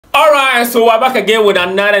Alright, so we're back again with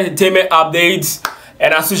another entertainment update.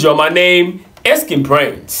 And as usual, my name is Kim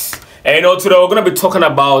Prince. And you know, today we're going to be talking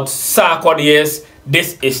about Sarkodie's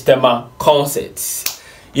This Is Tema concert.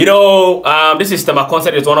 You know, This Is Tema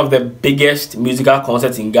concert is one of the biggest musical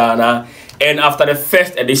concerts in Ghana. And after the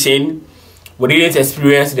first edition, we didn't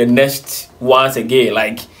experience the next once again.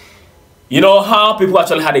 Like, you know how people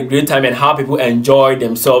actually had a great time and how people enjoyed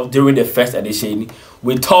themselves during the first edition.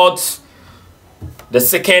 We thought the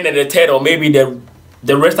second and the third, or maybe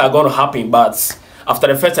the rest are going to happen, but after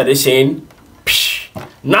the first edition,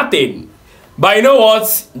 nothing. But you know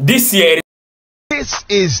what? This year, this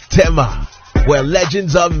is Tema, where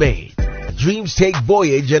legends are made, dreams take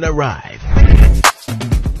voyage and arrive.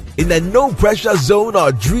 In a no-pressure zone,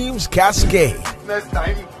 our dreams cascade. Next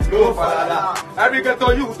time,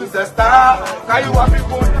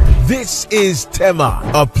 this is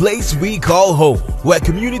Tema, a place we call home, where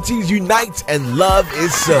communities unite and love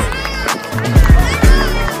is sown.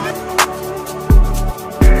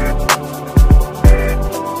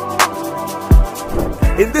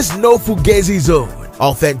 In this no fugazi zone,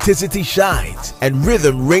 authenticity shines and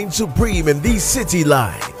rhythm reigns supreme in these city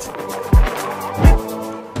lines.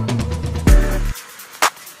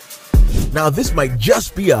 Now this might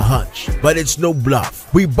just be a hunch, but it's no bluff.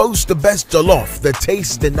 We boast the best jollof, the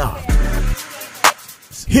taste enough.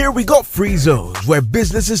 Here we got free zones where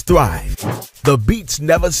businesses thrive. The beats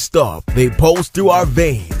never stop, they pulse through our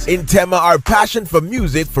veins. In Tema, our passion for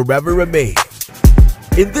music forever remains.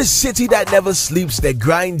 In this city that never sleeps, they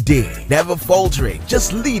grind day, never faltering,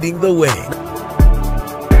 just leading the way.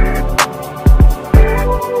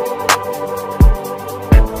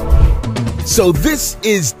 So this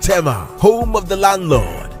is Tema, home of the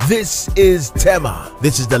landlord. This is Tema.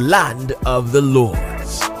 This is the land of the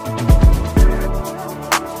lords.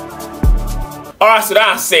 alright, so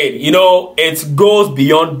that said, you know, it goes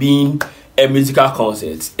beyond being a musical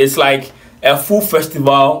concert. It's like a full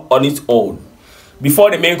festival on its own.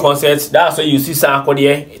 Before the main concert, that's when you see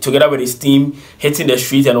Sarkodie together with his team hitting the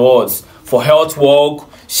streets and wards for health work,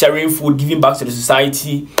 sharing food, giving back to the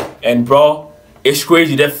society. And bro, it's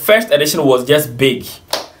crazy. The first edition was just big.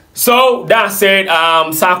 So that said,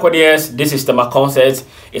 Sarkodie's This Is Tema concert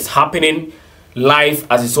is happening live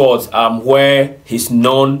as it was, where he's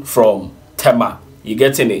known from Tema. You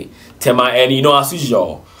getting it? Tema, and you know, as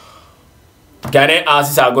usual, Ghanaian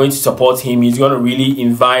artists are going to support him. He's going to really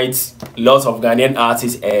invite lots of Ghanaian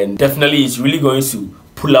artists, and definitely he's really going to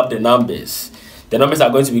pull up the numbers. The numbers are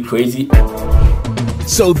going to be crazy.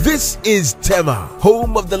 So this is Tema,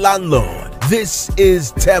 home of the landlord. This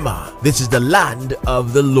is Tema. This is the land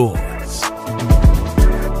of the lords.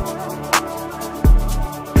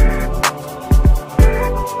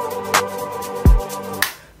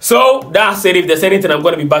 So that's it. If there's anything, I'm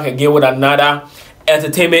going to be back again with another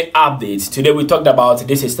entertainment update. Today we talked about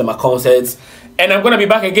This Is Tema concerts, and I'm going to be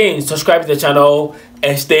back again. Subscribe to the channel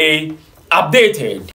and stay updated.